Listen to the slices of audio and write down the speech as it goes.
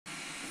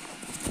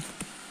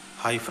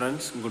Hi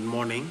friends, good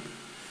morning.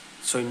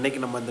 So இன்னைக்கு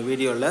நம்ம இந்த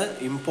வீடியோல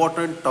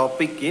important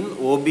topic in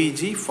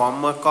OBG,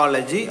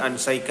 pharmacology and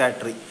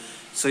psychiatry.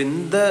 So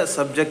இந்த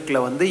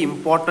சப்ஜெக்ட்ல வந்து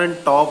important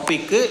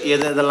topic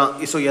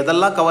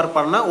எதெல்லாம் கவர்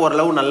பண்ணா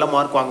ஓரளவு நல்ல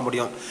மார்க் வாங்க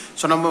முடியும்.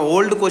 ஸோ நம்ம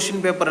ஓல்டு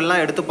கொஸ்டின் பேப்பர்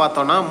எல்லாம் எடுத்து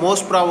பார்த்தோம்னா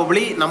மோஸ்ட்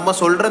ப்ராபப்ளி நம்ம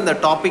சொல்கிற இந்த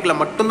டாப்பிக்கில்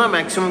மட்டும்தான்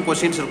மேக்ஸிமம்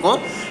கொஸ்டின்ஸ் இருக்கும்.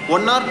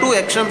 1 or 2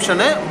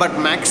 எக்ஸம்ஷனு, பட்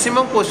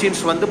மேக்ஸிமம்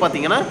கொஸ்டின்ஸ் வந்து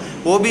பார்த்தீங்கன்னா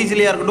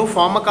ஓபிஜிலையாக இருக்கட்டும்,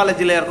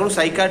 ஃபார்மகாலஜிலையாக இருக்கட்டும்,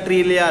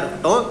 சைக்காட்ரிலையாக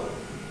இருக்கட்டும்,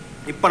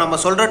 இப்போ நம்ம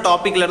சொல்கிற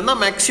டாப்பிக்கில் இருந்தால்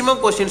மேக்ஸிமம்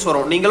கொஸ்டின்ஸ்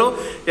வரும். நீங்களும்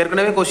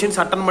ஏற்கனவே கொஸ்டின்ஸ்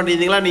அட்டன்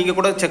பண்ணியிருந்தீங்களா, நீங்கள்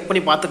கூட செக்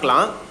பண்ணி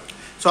பார்த்துக்கலாம்.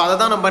 ஸோ அதை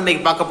தான் நம்ம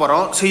இன்றைக்கி பார்க்க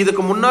போகிறோம். ஸோ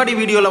இதுக்கு முன்னாடி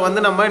வீடியோவில்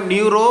வந்து நம்ம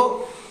நியூரோ,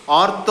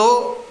 ஆர்த்தோ,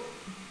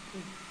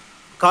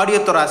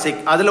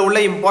 கார்டியோதொராசிக் அதில் உள்ள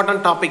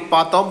இம்பார்ட்டன்ட் டாபிக்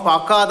பார்த்தோம்.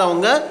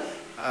 பார்க்காதவங்க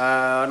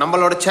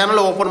நம்மளோட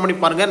சேனலை ஓப்பன் பண்ணி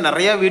பாருங்கள்.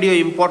 நிறையா வீடியோ,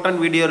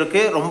 இம்பார்ட்டன்ட் வீடியோ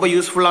இருக்குது, ரொம்ப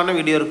யூஸ்ஃபுல்லான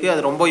வீடியோ இருக்குது.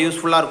 அது ரொம்ப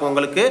யூஸ்ஃபுல்லாக இருக்கும்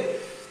உங்களுக்கு.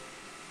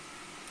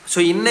 ஸோ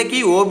இன்றைக்கி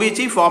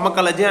OBG,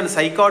 pharmacology and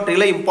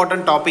சைக்காட்ரியில்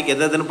important topic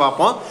எதுன்னு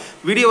பார்ப்போம்.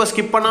 வீடியோவை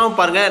ஸ்கிப் பண்ணாமல்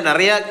பாருங்கள்.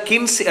 நிறையா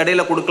கின்ஸ்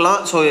இடையில கொடுக்கலாம்.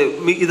 ஸோ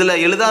இதில்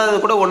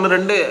எழுதாதது கூட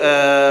 1-2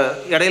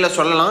 இடையில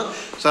சொல்லலாம்.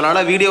 ஸோ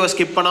அதனால் வீடியோவை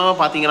ஸ்கிப் பண்ணாமல்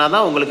பார்த்தீங்கன்னா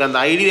தான் உங்களுக்கு அந்த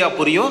ஐடியா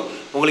புரியும்,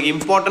 உங்களுக்கு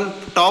இம்பார்ட்டன்ட்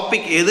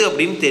டாபிக் எது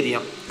அப்படின்னு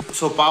தெரியும்.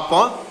 ஸோ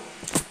பார்ப்போம்.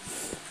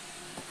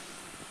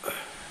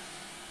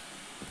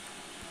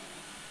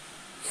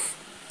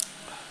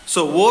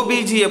 ஸோ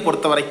ஓபிஜியை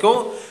பொறுத்த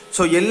வரைக்கும்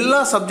ஸோ எல்லா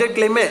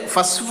சப்ஜெக்ட்லேயுமே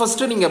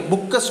ஃபஸ்ட்டு நீங்கள்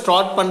புக்கை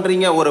ஸ்டார்ட்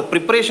பண்ணுறீங்க, ஒரு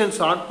ப்ரிப்பரேஷன்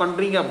ஸ்டார்ட்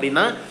பண்ணுறீங்க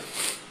அப்படின்னா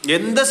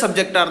எந்த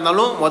சப்ஜெக்டாக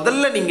இருந்தாலும்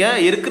முதல்ல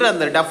நீங்கள் இருக்கிற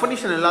அந்த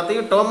டெஃபினிஷன்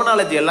எல்லாத்தையும்,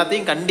 டெர்மினாலஜி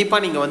எல்லாத்தையும்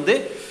கண்டிப்பாக நீங்கள் வந்து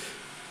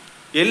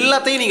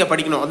எல்லாத்தையும் நீங்கள்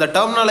படிக்கணும். அந்த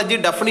டெர்மினாலஜி,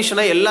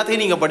 டெஃபினிஷனை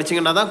எல்லாத்தையும் நீங்கள்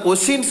படிச்சிங்கன்னா தான்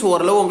கொஸ்டின்ஸ்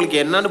ஓரளவு உங்களுக்கு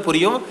என்னன்னு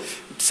புரியும்.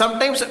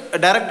 சம்டைம்ஸ்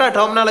டைரெக்டாக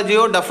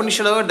டெர்மினாலஜியோ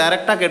டெஃபினிஷனோ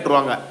டைரெக்டாக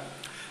கேட்டுருவாங்க.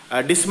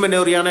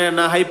 டிஸ்மெனோரியான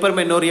என்ன, ஹைப்பர்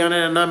மெனோரியான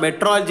என்ன,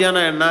 மெட்ராலஜியான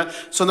என்ன.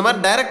 ஸோ இந்த மாதிரி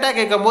டைரெக்டாக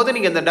கேட்கும் போது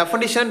நீங்கள் இந்த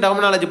டெஃபினிஷன்,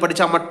 டெர்மினாலஜி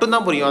படித்தா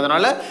மட்டும்தான் புரியும்.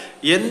 அதனால்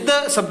எந்த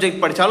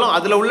சப்ஜெக்ட் படித்தாலும்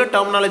அதில் உள்ள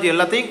டெர்மினாலஜி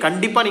எல்லாத்தையும்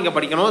கண்டிப்பாக நீங்கள்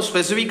படிக்கணும்.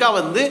 ஸ்பெசிஃபிக்காக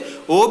வந்து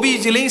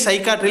ஓபிஜிலையும்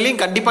சைக்காட்ரிலையும்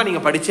கண்டிப்பாக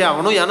நீங்கள் படித்தே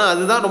ஆகணும். ஏன்னா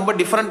அதுதான் ரொம்ப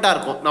டிஃப்ரெண்ட்டாக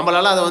இருக்கும்,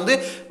 நம்மளால் அதை வந்து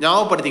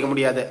ஞாபகப்படுத்திக்க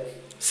முடியாது.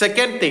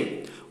 Second thing,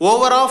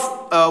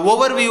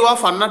 overview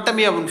of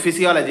anatomy and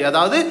physiology.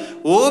 அதாவது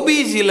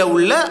ஓபிஜியில்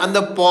உள்ள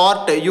அந்த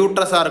பார்ட்,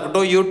 யூட்ரஸாக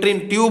இருக்கட்டும்,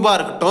 யூட்ரின் டியூபாக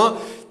இருக்கட்டும்,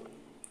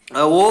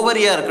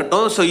 ஓவரியாக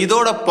இருக்கட்டும், ஸோ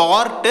இதோட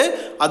பார்ட்டு,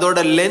 அதோட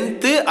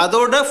லென்த்து,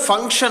 அதோட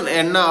ஃபங்க்ஷன்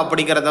என்ன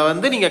அப்படிங்கிறத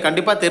வந்து நீங்கள்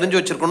கண்டிப்பாக தெரிஞ்சு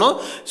வச்சுருக்கணும்.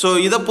 ஸோ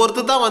இதை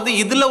பொறுத்து தான் வந்து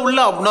இதில் உள்ள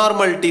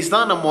அப்நார்மாலிட்டிஸ்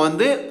தான் நம்ம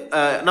வந்து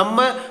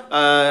நம்ம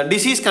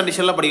டிசீஸ்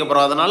கண்டிஷனில் படிக்க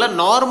போகிறோம். அதனால்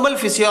நார்மல்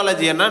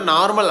ஃபிசியாலஜி என்ன,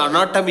 நார்மல்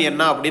அனாட்டமி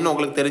என்ன அப்படின்னு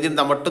உங்களுக்கு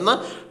தெரிஞ்சிருந்தால்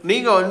மட்டும்தான்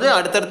நீங்கள் வந்து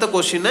அடுத்தடுத்த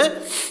கொஸ்டினை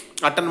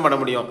அட்டன் பண்ண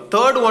முடியும்.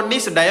 Third one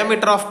is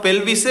diameter of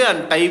pelvis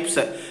and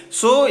types.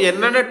 So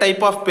என்னென்ன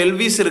டைப் ஆஃப்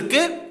பெல்விஸ்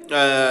இருக்குது,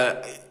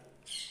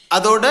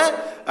 அதோட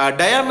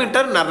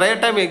டயாமீட்டர் நிறைய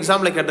டைம்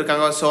எக்ஸாமில்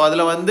கேட்டிருக்காங்க. ஸோ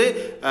அதில் வந்து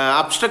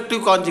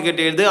அப்ஸ்ட்ரக்டிவ் கான்ஜுகேட்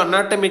எது,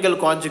 அனாட்டமிக்கல்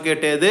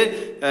கான்ஜுகேட் எது,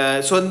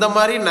 ஸோ இந்த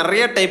மாதிரி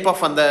நிறைய டைப்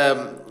ஆஃப் அந்த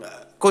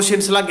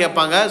கொஷின்ஸ்லாம்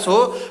கேட்பாங்க. ஸோ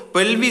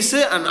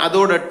பெல்விஸு அண்ட்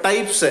அதோட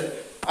டைப்ஸு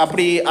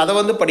அப்படி அதை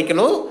வந்து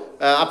படிக்கணும்.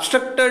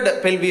 அப்ஸ்ட்ரக்டட்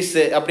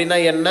பெல்விஸு அப்படின்னா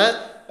என்ன,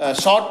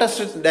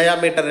 ஷார்ட்டஸ்ட்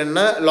டயாமீட்டர்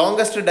என்ன,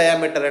 லாங்கஸ்ட்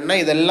டயாமீட்டர் என்ன,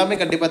 இது எல்லாமே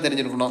கண்டிப்பாக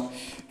தெரிஞ்சிருக்கணும்.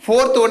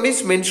 Fourth one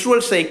is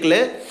menstrual cycle.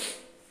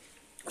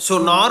 So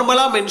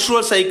நார்மலாக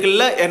மென்ஸ்ட்ருவல்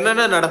சைக்கிளில்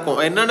என்னென்ன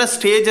நடக்கும், என்னென்ன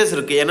ஸ்டேஜஸ்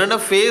இருக்குது, என்னென்ன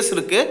ஃபேஸ்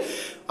இருக்குது,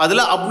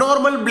 அதில்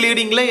அப்நார்மல்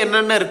ப்ளீடிங்கில்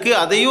என்னென்ன இருக்குது,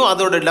 அதையும்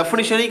அதோட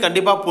டெஃபினிஷனையும்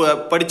கண்டிப்பாக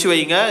படித்து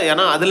வைங்க.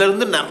 ஏன்னா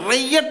அதிலிருந்து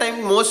நிறைய time,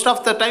 most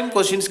of the time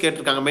questions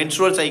கேட்டிருக்காங்க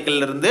மென்ஸ்ட்ருவல்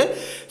சைக்கிள்லேருந்து.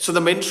 ஸோ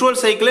இந்த மென்ஸ்ட்ருவல்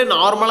சைக்கிள்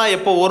நார்மலாக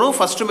எப்போ வரும்,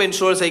 ஃபஸ்ட்டு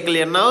மென்ஸ்ட்ருவல் சைக்கிள்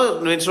என்ன,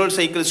 மென்ஸ்ட்ருவல்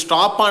சைக்கிள்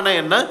ஸ்டாப் ஆனால்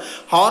என்ன,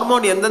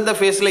 ஹார்மோன் எந்தெந்த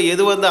ஃபேஸில்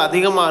எது வந்து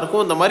அதிகமாக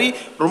இருக்கும், இந்த மாதிரி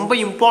ரொம்ப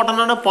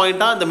இம்பார்ட்டண்டான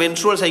பாயிண்ட்டாக இந்த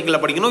மென்ஸ்ட்ருவல்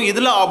சைக்கிளில் படிக்கணும்.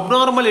 இதில்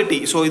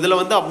அப்நார்மாலிட்டி, ஸோ இதில்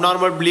வந்து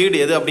அப்நார்மல்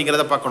ப்ளீட் எது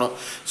அப்படிங்கிறத பார்க்கணும்.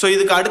 ஸோ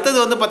இதுக்கு அடுத்தது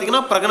வந்து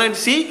பார்த்திங்கன்னா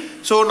ப்ரெக்னன்சி.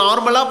 ஸோ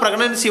நார்மலாக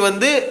ப்ரெக்னன்சி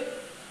வந்து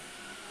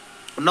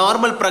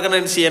நார்மல்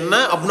ப்ரெக்னன்சி என்ன,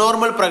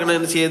 அப்நார்மல்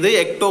ப்ரெக்னன்சி எது,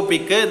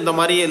 எக்டோபிக்கு, இந்த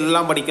மாதிரி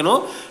எல்லாம்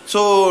படிக்கணும்.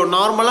 ஸோ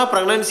நார்மலாக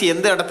ப்ரெக்னன்சி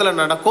எந்த இடத்துல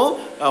நடக்கும்,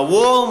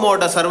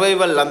 ஓவமோட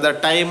சர்வைவல் அந்த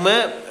டைமு,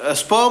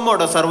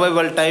 ஸ்பெர்மோட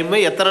சர்வைவல் டைமு,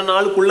 எத்தனை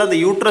நாளுக்குள்ளே அந்த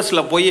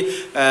யூட்ரஸில் போய்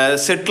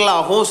செட்டில்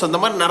ஆகும். ஸோ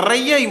இந்த மாதிரி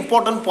நிறைய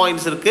இம்பார்ட்டன்ட்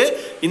பாயிண்ட்ஸ் இருக்குது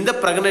இந்த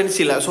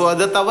ப்ரெக்னன்சியில். ஸோ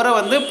அதை தவிர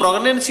வந்து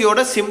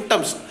ப்ரெக்னன்சியோட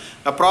சிம்டம்ஸ்,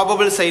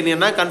 ப்ராபபிள் சைன்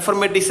என்ன,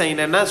 கன்ஃபர்மேட்டிவ்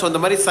சைன் என்ன, ஸோ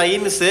இந்த மாதிரி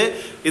சைன்ஸு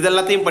இது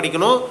எல்லாத்தையும்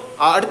படிக்கணும்.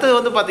 அடுத்தது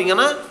வந்து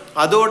பார்த்திங்கன்னா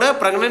அதோட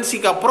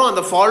ப்ரெக்னன்சிக்கு அப்புறம்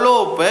அந்த ஃபாலோ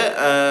அப்பு,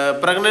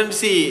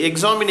 ப்ரெக்னன்சி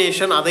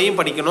எக்ஸாமினேஷன் அதையும்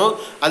படிக்கணும்.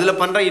 அதில்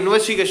பண்ணுற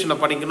இன்வெஸ்டிகேஷனை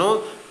படிக்கணும்.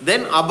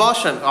 தென்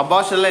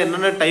அபார்ஷனில்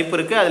என்னென்ன டைப்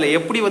இருக்குது, அதில்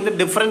எப்படி வந்து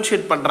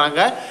டிஃப்ரென்ஷியேட் பண்ணுறாங்க,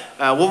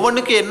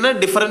 ஒவ்வொன்றுக்கு என்ன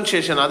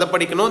டிஃப்ரென்ஷியேஷன் அதை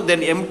படிக்கணும்.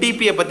 தென்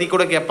எம்டிபியை பற்றி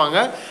கூட கேட்பாங்க.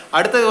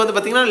 அடுத்தது வந்து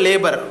பார்த்திங்கன்னா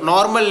labour,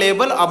 normal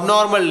labour,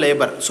 abnormal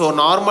labour. So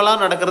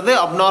நார்மலாக நடக்கிறது,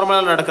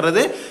 அப்நார்மலாக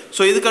நடக்கிறது.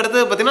 ஸோ இதுக்கு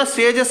அடுத்தது பார்த்திங்கன்னா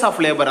ஸ்டேஜஸ்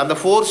ஆஃப் லேபர், அந்த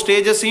 4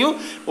 ஸ்டேஜஸையும்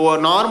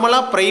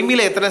நார்மலாக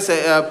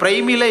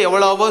ப்ரைமியில்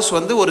எவ்வளோ ஹவர்ஸ்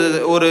வந்து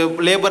ஒரு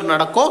லேபர்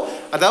நடக்கும்,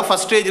 அதாவது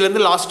ஃபஸ்ட்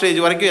ஸ்டேஜ்லேருந்து லாஸ்ட் ஸ்டேஜ்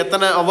வரைக்கும்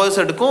எத்தனை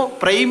ஹவர்ஸ் எடுக்கும்,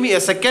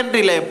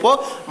 செகண்டரியில் எப்போ,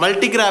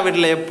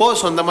 மல்டிகிராவிடில் எப்போ.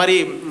 ஸோ அந்த மாதிரி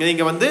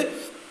நீங்கள் வந்து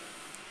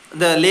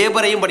இந்த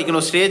லேபரையும்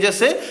படிக்கணும்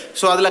ஸ்டேஜஸ்.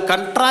 ஸோ அதில்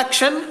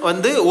கண்ட்ராக்ஷன்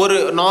வந்து ஒரு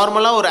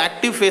நார்மலாக ஒரு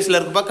ஆக்டிவ் ஃபேஸில்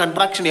இருக்கப்போ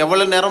கண்ட்ராக்ஷன்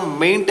எவ்வளோ நேரம்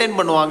மெயின்டைன்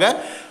பண்ணுவாங்க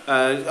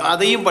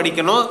அதையும்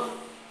படிக்கணும்.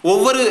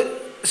 ஒவ்வொரு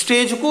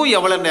ஸ்டேஜுக்கும்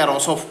எவ்வளோ நேரம்,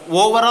 ஸோ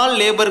ஓவரால்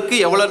லேபருக்கு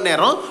எவ்வளோ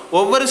நேரம்,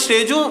 ஒவ்வொரு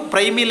ஸ்டேஜும்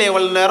ப்ரைமியில்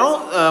எவ்வளோ நேரம்,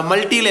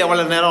 மல்டியில்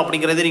எவ்வளோ நேரம்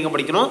அப்படிங்கிறது நீங்கள்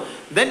படிக்கணும்.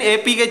 தென்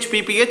ஏபிஹெச்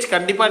பிபிஹெச்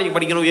கண்டிப்பாக நீங்கள்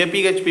படிக்கணும்.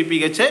 ஏபிஹெச்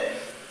பிபிஹெச்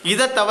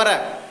இதை தவிர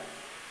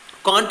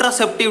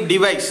கான்ட்ராசெப்டிவ்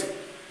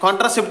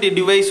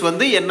டிவைஸ்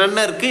வந்து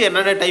என்னென்ன இருக்குது,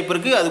 என்னென்ன டைப்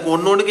இருக்குது, அதுக்கு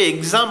ஒன்றுக்கு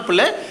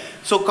example.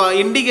 So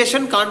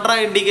indication, contra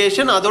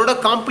indication, அதோட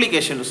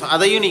காம்ப்ளிகேஷன்ஸ்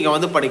அதையும் நீங்கள்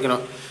வந்து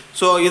படிக்கணும்.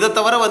 ஸோ இதை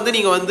தவிர வந்து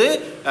நீங்கள் வந்து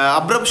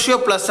அப்ரப்ஷியோ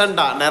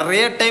பிளசண்டா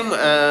நிறைய டைம்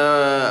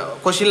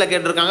கொஷினில்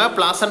கேட்டிருக்காங்க,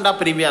 பிளாசண்டா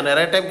ப்ரீவியா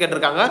நிறைய டைம்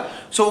கேட்டிருக்காங்க.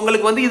 ஸோ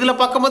உங்களுக்கு வந்து இதில்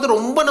பார்க்கும்போது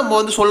ரொம்ப நம்ம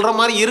வந்து சொல்கிற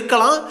மாதிரி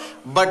இருக்கலாம்,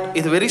 பட்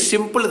இது வெரி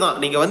சிம்பிள் தான்.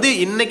 நீங்கள் வந்து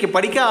இன்றைக்கி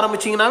படிக்க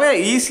ஆரம்பிச்சிங்கனாவே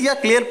ஈஸியாக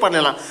கிளியர்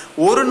பண்ணலாம்.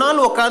 ஒரு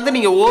நாள் உட்காந்து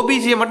நீங்கள்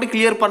ஓபிஜியை மட்டும்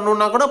கிளியர்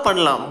பண்ணணுன்னா கூட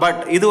பண்ணலாம்.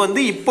 பட் இது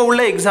வந்து இப்போ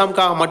உள்ள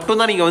எக்ஸாமுக்காக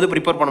மட்டும்தான் நீங்கள் வந்து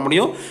ப்ரிப்பேர் பண்ண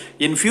முடியும்.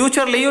 இன்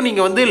ஃபியூச்சர்லேயும்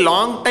நீங்கள் வந்து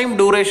லாங் டைம்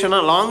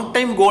டியூரேஷனாக, லாங்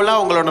டைம்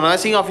கோலாக உங்களோட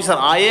நர்சிங்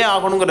ஆஃபீஸர்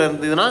ஆகணுங்கிற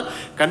இருந்ததுன்னா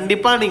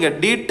கண்டிப்பாக நீங்கள்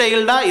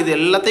டீட்டெயில்டாக இது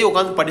எல்லாத்தையும்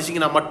உட்காந்து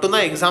படிச்சிங்கன்னா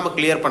மட்டும்தான் எக்ஸாமை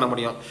கிளியர் பண்ண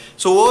முடியும்.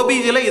 ஸோ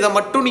ஓபிஜியில் இதை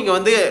மட்டும் நீங்கள்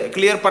வந்து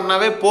கிளியர்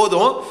பண்ணாவே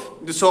போதும்.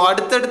 ஸோ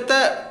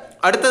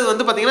அடுத்தது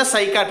வந்து பார்த்தீங்கன்னா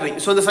சைக்காட்ரி.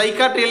 ஸோ இந்த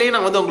சைக்காட்ரியிலேயே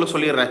நான் வந்து உங்களுக்கு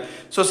சொல்லிடுறேன்.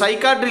 ஸோ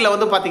சைக்காட்ரியில்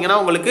வந்து பார்த்தீங்கன்னா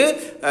உங்களுக்கு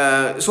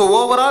ஸோ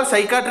ஓவரால்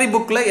சைக்காட்ரி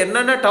புக்கில்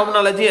என்னென்ன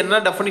டெர்மினாலஜி,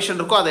 என்ன டெஃபினிஷன்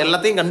இருக்கோ அது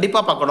எல்லாத்தையும்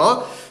கண்டிப்பாக பார்க்கணும்.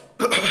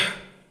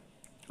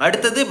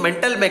 அடுத்தது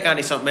மென்டல்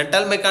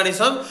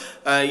மெக்கானிசம்.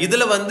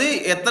 இதில் வந்து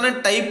எத்தனை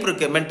டைப்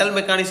இருக்குது, மென்டல்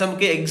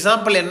மெக்கானிசமுக்கு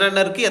எக்ஸாம்பிள்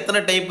என்னென்ன இருக்குது, எத்தனை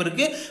டைப்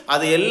இருக்குது,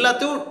 அது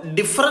எல்லாத்தையும்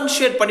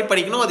டிஃப்ரென்ஷியேட் பண்ணி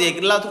படிக்கணும். அது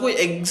எல்லாத்துக்கும்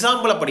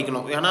எக்ஸாம்பிளை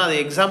படிக்கணும். ஏன்னா அது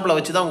எக்ஸாம்பிளை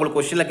வச்சு தான் உங்களுக்கு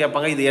கொஸ்டினில்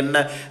கேட்பாங்க. இது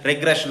என்ன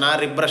ரெக்ரெஷனா,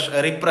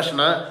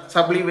 ரிப்ரெஷனா,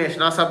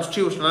 சப்ளிமேஷனா,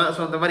 சப்ஸ்டியூஷனா,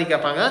 ஸோ இந்த மாதிரி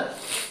கேட்பாங்க.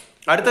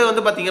 அடுத்தது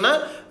வந்து பார்த்தீங்கன்னா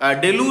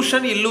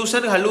டெலூஷன்,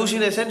 இல்லூஷன்,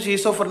 ஹலூசினேஷன்,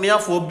 ஷிசோஃப்ரெனியா,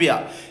 ஃபோபியா.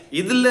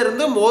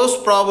 இதிலிருந்து மோஸ்ட்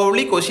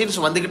ப்ராபப்ளி கொஷின்ஸ்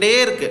வந்துக்கிட்டே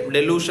இருக்குது.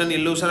 டெலூஷன்,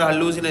 இல்லூஷன்,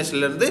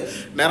 ஹலூசினேஷன்லேருந்து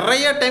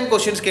நிறைய டைம்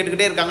கொஷின்ஸ்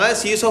கேட்டுக்கிட்டே இருக்காங்க.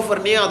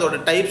 ஷிசோஃப்ரெனியா அதோட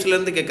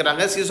டைப்ஸ்லேருந்து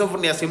கேட்குறாங்க,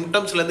 ஷிசோஃப்ரெனியா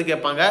சிம்டம்ஸ்லேருந்து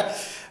கேட்பாங்க.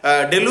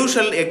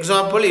 Delusion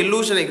example,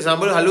 illusion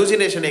example,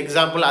 hallucination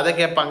example அதை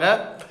கேட்பாங்க.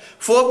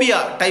 ஃபோபியா,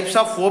 டைப்ஸ்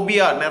ஆஃப்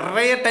ஃபோபியா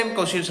நிறைய டைம்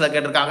கொஸ்டின்ஸில்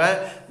கேட்டிருக்காங்க.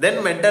 தென்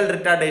மென்டல்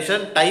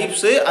ரிட்டார்டேஷன்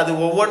டைப்ஸு, அது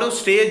ஒவ்வொன்றும்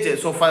stage.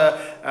 So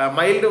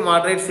mild,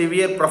 moderate,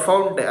 severe,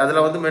 profound,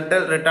 அதில் வந்து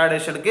மென்டல்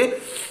ரிட்டார்டேஷனுக்கு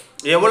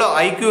எவ்வளோ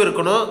ஐக்யூ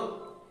இருக்கணும்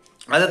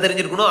அதை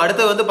தெரிஞ்சிருக்கணும்.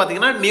 அடுத்து வந்து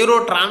பார்த்தீங்கன்னா நியூரோ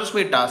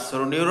டிரான்ஸ்மிட்டர்ஸ்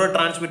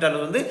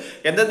வந்து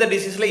எந்தெந்த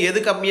டிசீஸில் எது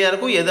கம்மியாக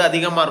இருக்கும், எது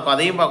அதிகமாக இருக்கும்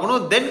அதையும்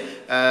பார்க்கணும். Then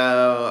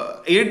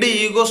it,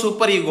 ego,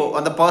 super ego,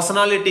 அந்த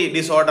பர்சனாலிட்டி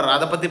டிஸார்டர்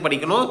அதை பற்றி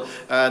படிக்கணும்.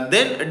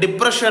 தென்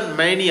டிப்ரெஷன்,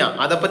 மேனியா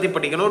அதை பற்றி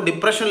படிக்கணும்.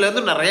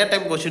 டிப்ரெஷன்லேருந்து நிறைய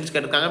டைம் கொஸ்டின்ஸ்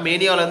கேட்டிருக்காங்க,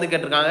 மேனியாவிலேருந்து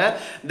கேட்டிருக்காங்க.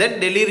 தென்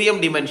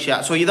டெலிரியம், டிமென்ஷியா.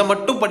 ஸோ இதை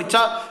மட்டும்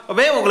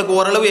படித்தாவே உங்களுக்கு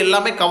ஓரளவு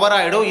எல்லாமே கவர்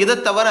ஆகிடும். இதை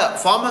தவிர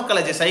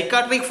ஃபார்மகாலஜி,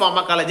 சைக்காட்ரிக்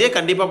ஃபார்மகாலஜியை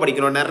கண்டிப்பாக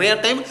படிக்கணும். நிறைய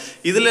டைம்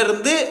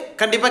இதிலிருந்து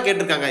கண்டிப்பாக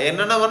கேட்டிருக்காங்க.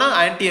 என்னென்னா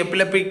ஆன்டி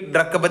எபிலெப்டிக்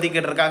ட்ரக்கை பற்றி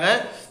கேட்டிருக்காங்க,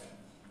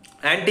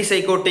 ஆன்டி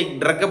சைக்கோட்டிக்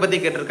ட்ரக்கை பற்றி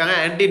கேட்டிருக்காங்க,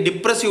 ஆன்டி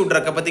டிப்ரெசிவ்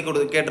ட்ரக்கை பற்றி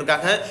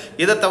கேட்டிருக்காங்க.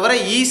 இதை தவிர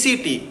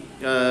இசிடி,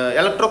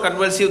 எலக்ட்ரோ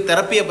கன்வல்சிவ்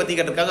தெரப்பியை பற்றி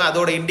கேட்டிருக்காங்க.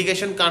 அதோட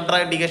இண்டிகேஷன், கான்ட்ரா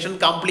இண்டிகேஷன்,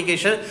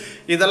 காம்ப்ளிகேஷன்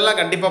இதெல்லாம்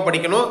கண்டிப்பாக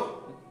படிக்கணும்.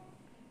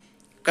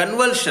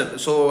 கன்வல்ஷன்,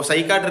 ஸோ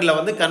சைக்காட்ரியில்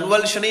வந்து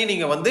கன்வல்ஷனையும்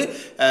நீங்கள் வந்து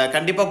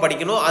கண்டிப்பாக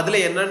படிக்கணும்.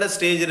 அதில் என்னென்ன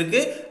ஸ்டேஜ்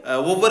இருக்குது,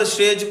 ஒவ்வொரு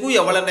ஸ்டேஜுக்கும்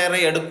எவ்வளோ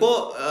நேரம் எடுக்கும்,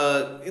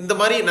 இந்த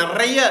மாதிரி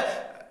நிறைய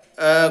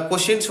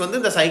கொஷின்ஸ் வந்து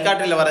இந்த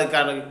சைக்காட்ரியில்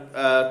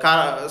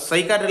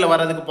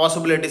வர்றதுக்கு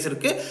பாசிபிலிட்டிஸ்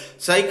இருக்குது.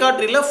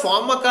 சைக்காட்ரியில்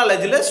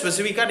ஃபார்மகாலஜியில்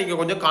ஸ்பெசிஃபிக்காக நீங்கள்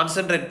கொஞ்சம்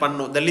கான்சென்ட்ரேட்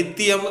பண்ணணும். இந்த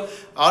லித்தியம்,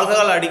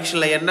 ஆல்கஹால்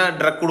அடிக்ஷனில் என்ன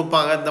ட்ரக்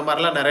கொடுப்பாங்க, இந்த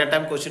மாதிரிலாம் நிறைய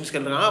டைம் கொஸ்டின்ஸ்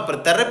கேட்குறாங்க.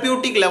 அப்புறம்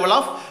தெரப்பியூட்டிக் லெவல்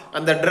ஆஃப்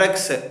அந்த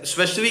ட்ரக்ஸ்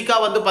ஸ்பெசிஃபிக்காக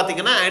வந்து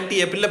பார்த்தீங்கன்னா ஆன்டி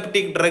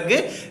எபிலெப்டிக் ட்ரக்கு,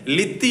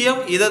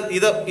 லித்தியம்,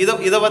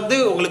 இதை வந்து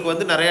உங்களுக்கு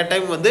வந்து நிறைய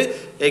டைம் வந்து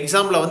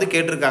எக்ஸாமில் வந்து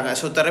கேட்டிருக்காங்க.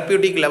 ஸோ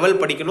தெரப்பியூட்டிக் லெவல்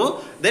படிக்கணும்.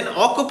 தென்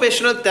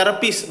ஆக்குபேஷனல்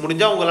தெரப்பிஸ்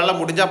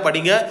உங்களால்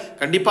படிங்க.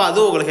 கண்டிப்பாக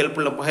அதுவும் உங்களுக்கு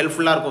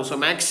ஹெல்ப்ஃபுல்லாக இருக்கும். ஸோ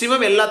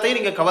மேக்ஸிமம் எல்லாத்தையும்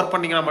நீங்கள் கவர்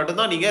பண்ணிங்கன்னா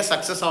மட்டும்தான் நீங்கள்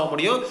சக்ஸஸ் ஆக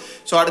முடியும்.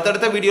 ஸோ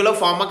அடுத்தடுத்த வீடியோவில்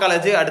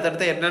ஃபார்மகாலஜி,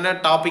 அடுத்தடுத்த என்னென்ன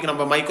டாபிக்,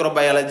 நம்ம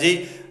மைக்ரோபயாலஜி,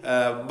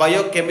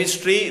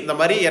 பயோகெமிஸ்ட்ரி, இந்த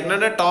மாதிரி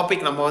என்னென்ன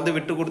டாபிக் நம்ம வந்து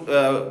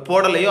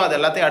போடலையோ அது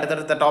எல்லாத்தையும்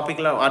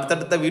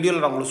அடுத்தடுத்த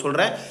வீடியோவில் நான் உங்களுக்கு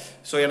சொல்கிறேன்.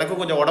 ஸோ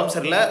எனக்கும் கொஞ்சம் உடம்பு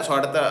சரியில்லை, ஸோ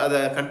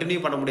அதை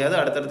கண்டினியூ பண்ண முடியாது.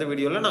 அடுத்தடுத்த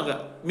வீடியோவில் நாங்கள்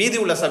மீதி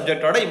உள்ள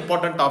சப்ஜெக்டோட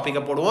இம்பார்ட்டன்ட்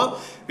டாப்பிக்கை போடுவோம்.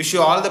 Wish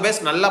you all the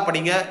best. நல்லா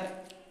படிங்க,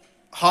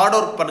 ஹார்ட்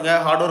ஒர்க்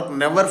பண்ணுங்கள். Hard work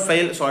never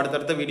fail. So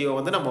அடுத்தடுத்த வீடியோ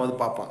வந்து நம்ம வந்து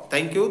பார்ப்போம்.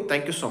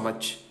 Thank you so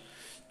much.